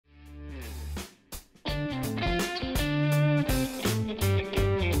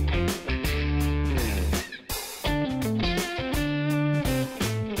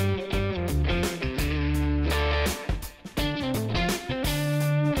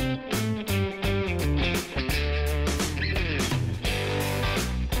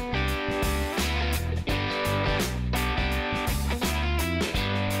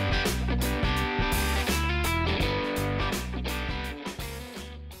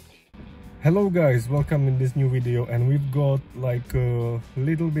Hello guys, welcome in this new video, and we've got like a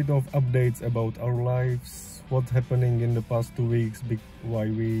little bit of updates about our lives, what's happening in the past 2 weeks, why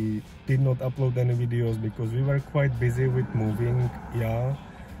we did not upload any videos because we were quite busy with moving. Yeah,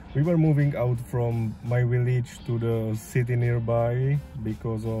 we were moving out from my village to the city nearby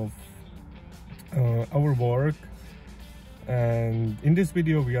because of our work. And in this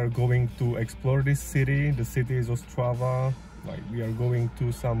video we are going to explore this city. The city is Ostrava. Like, we are going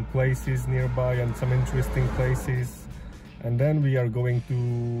to some places nearby and some interesting places, and then we are going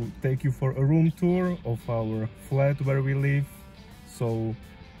to take you for a room tour of our flat where we live. So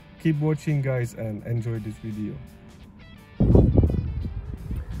keep watching guys and enjoy this video.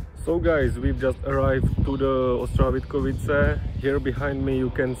 So guys, we've just arrived to the Ostrava. Here behind me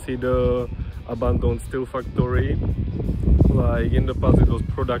you can see the abandoned steel factory. Like in the past it was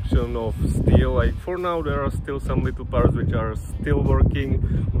production of steel. Like for now there are still some little parts which are still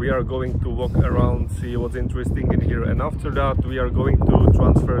working. We are going to walk around, see what's interesting in here, and after that we are going to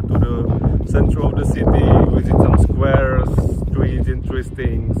transfer to the center of the city, visit some squares, streets,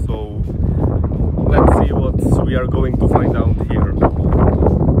 interesting. So let's see what we are going to find out here.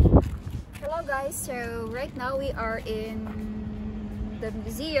 Hello guys, so right now we are in the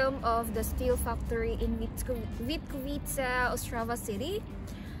museum of the steel factory in Vitkovice, Ostrava city.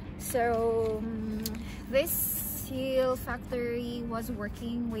 So this steel factory was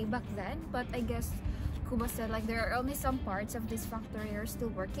working way back then, but I guess Kuba said like there are only some parts of this factory are still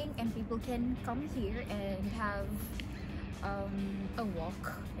working, and people can come here and have a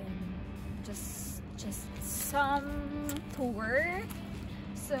walk and just some tour.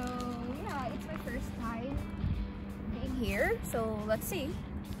 So yeah, it's my first time being here, so let's see.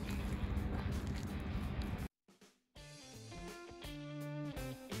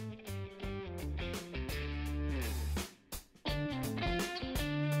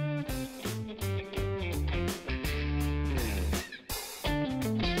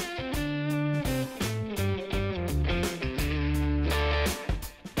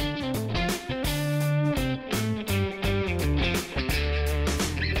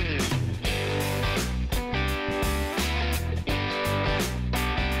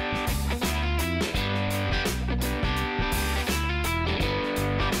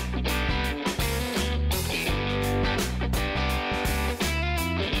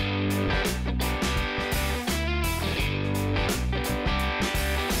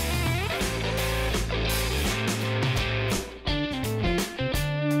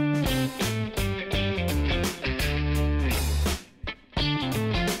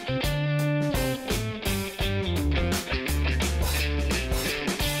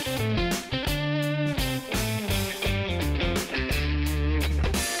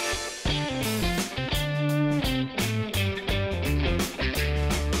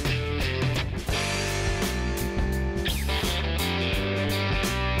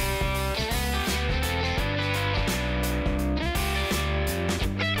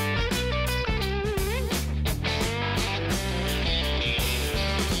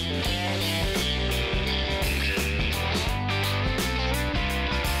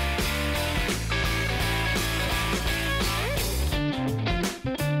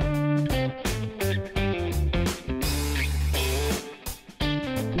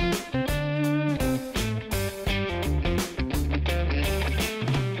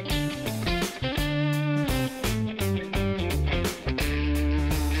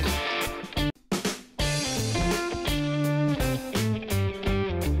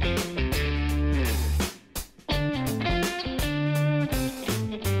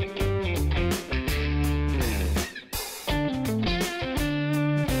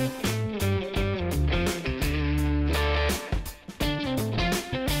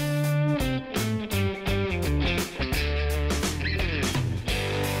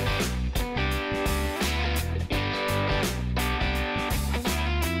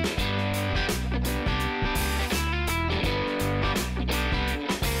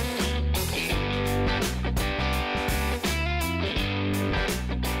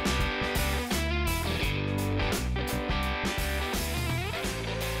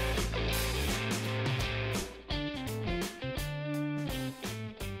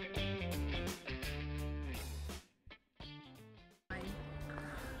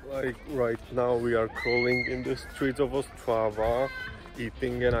 Like right now we are crawling in the streets of Ostrava,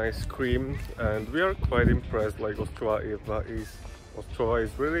 eating an ice cream, and we are quite impressed. Like Ostrava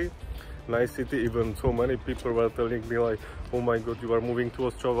is really nice city. Even so many people were telling me like, oh my god, you are moving to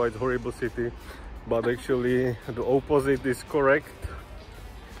Ostrava, it's horrible city. But actually the opposite is correct.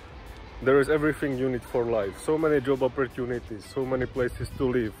 There is everything you need for life. So many job opportunities, so many places to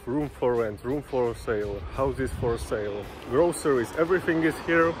live, room for rent, room for sale, houses for sale, groceries, everything is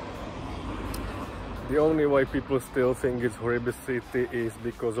here. The only why people still think it's horrible city is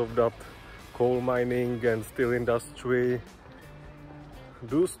because of that coal mining and steel industry.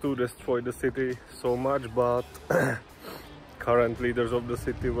 Those two destroy the city so much, but current leaders of the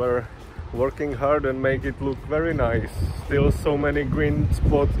city were working hard and make it look very nice. Still so many green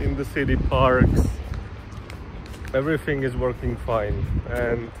spots in the city parks. Everything is working fine,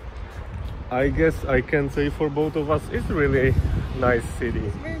 and I guess I can say for both of us it's really nice city.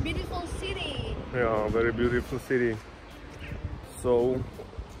 It's a very beautiful city. Yeah, very beautiful city. So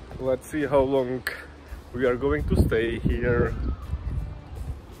let's see how long we are going to stay here.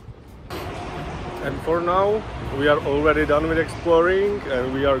 And for now, we are already done with exploring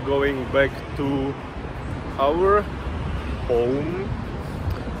and we are going back to our home,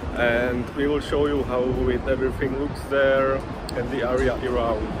 and we will show you how everything looks there and the area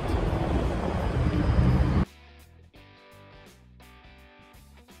around.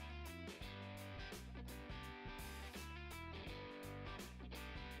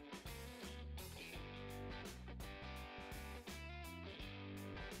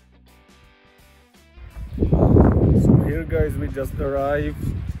 So here guys, we just arrived.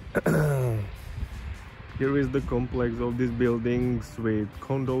 Here is the complex of these buildings with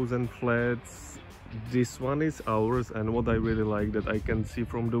condos and flats. This one is ours, and what I really like that I can see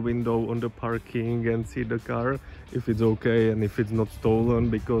from the window on the parking and see the car if it's okay and if it's not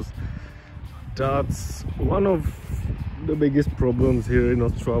stolen, because that's one of the biggest problems here in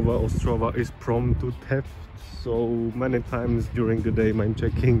Ostrava. Ostrava is prone to theft, so many times during the day I'm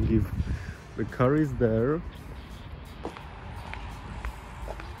checking if the car is there.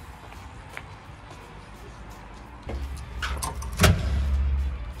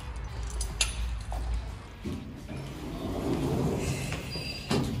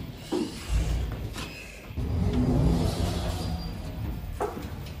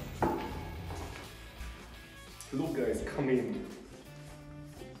 Look guys, come in.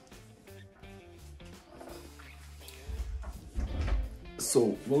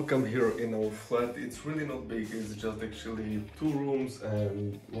 So, welcome here in our flat. It's really not big, it's just actually 2 rooms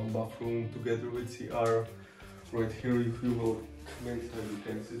and 1 bathroom together with CR. Right here, if you will come inside, you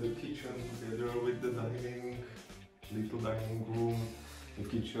can see the kitchen together with the little dining room. The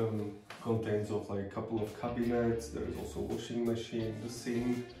kitchen contains of like a couple of cabinets. There is also washing machine, the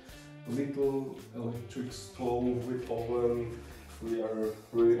sink, little electric stove with oven. We are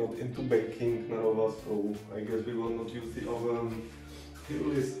really not into baking, none of us, so I guess we will not use the oven.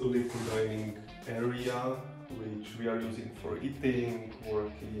 Here is a little dining area which we are using for eating,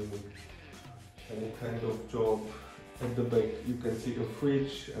 working, any kind of job. At the back you can see a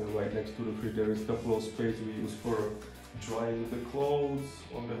fridge, and right next to the fridge there is a couple of space we use for drying the clothes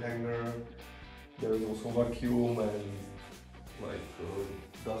on the hanger. There is also vacuum and like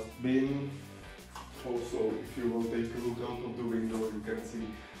a dustbin. Also, if you will take a look out of the window, you can see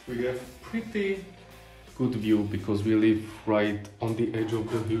we have pretty good view because we live right on the edge of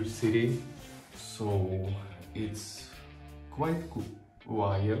the huge city, so it's quite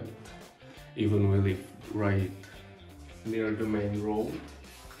quiet. Even we live right near the main road.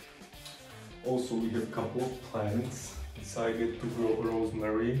 Also, we have a couple of plants. Decided to grow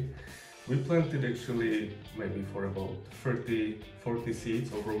rosemary. We planted actually maybe for about 30-40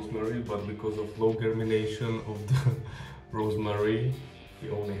 seeds of rosemary, but because of low germination of the rosemary,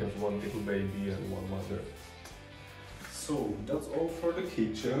 we only have 1 little baby and 1 mother. So that's all for the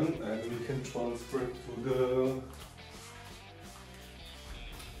kitchen, and we can transfer to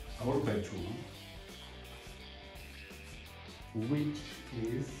our bedroom, which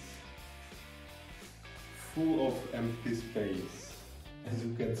is full of empty space. As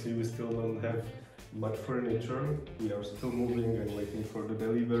you can see, we still don't have much furniture. We are still moving and waiting for the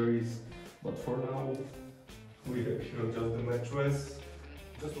deliveries, but for now we have here just the mattress,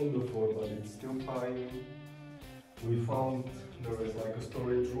 just on the floor, but it's still fine. We found there is like a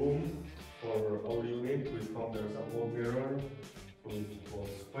storage room for our unit. We found there's a wall mirror, so it was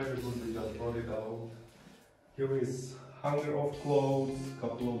very good. We just brought it out. Here is hanger of clothes,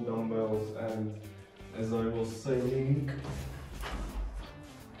 couple of dumbbells, and as I was saying,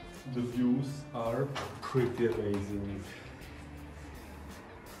 the views are pretty amazing.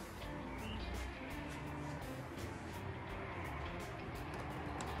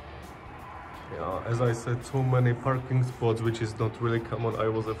 Yeah, as I said, so many parking spots, which is not really common. I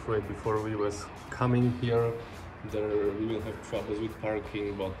was afraid before we was coming here we will have troubles with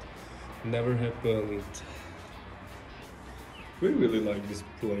parking, but never happened. We really like this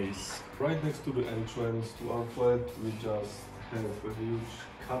place. Right next to the entrance to our flat, we just have a huge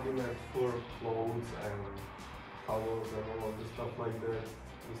cabinet for clothes and towels and all of the stuff like that.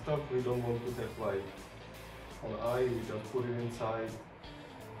 The stuff we don't want to have like on eye, we just put it inside.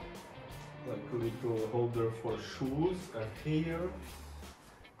 Like a little holder for shoes, and here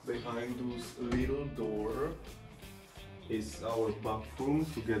behind this little door is our bathroom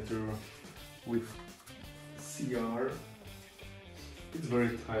together with CR. It's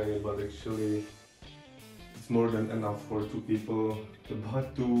very tiny, but actually it's more than enough for two people. The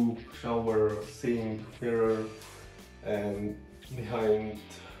bathtub, shower, sink, mirror, and behind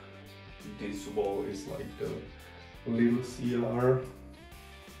this wall is like the little CR.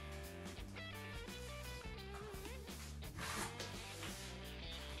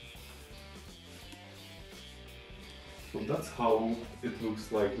 So that's how it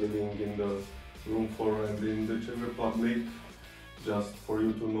looks like living in the room for rent in the Czech Republic. Just for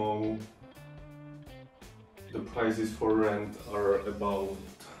you to know, the prices for rent are about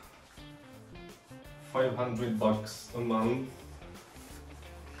 500 bucks a month.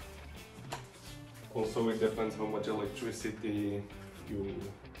 Also, it depends how much electricity you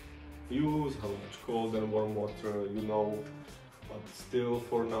use, how much cold and warm water you know. But still,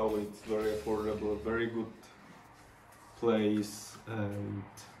 for now, it's very affordable, very good place, and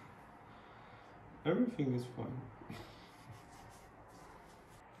everything is fine.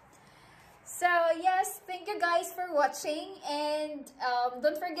 So yes, thank you guys for watching, and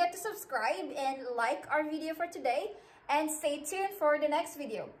don't forget to subscribe and like our video for today, and stay tuned for the next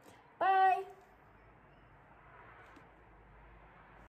video. Bye!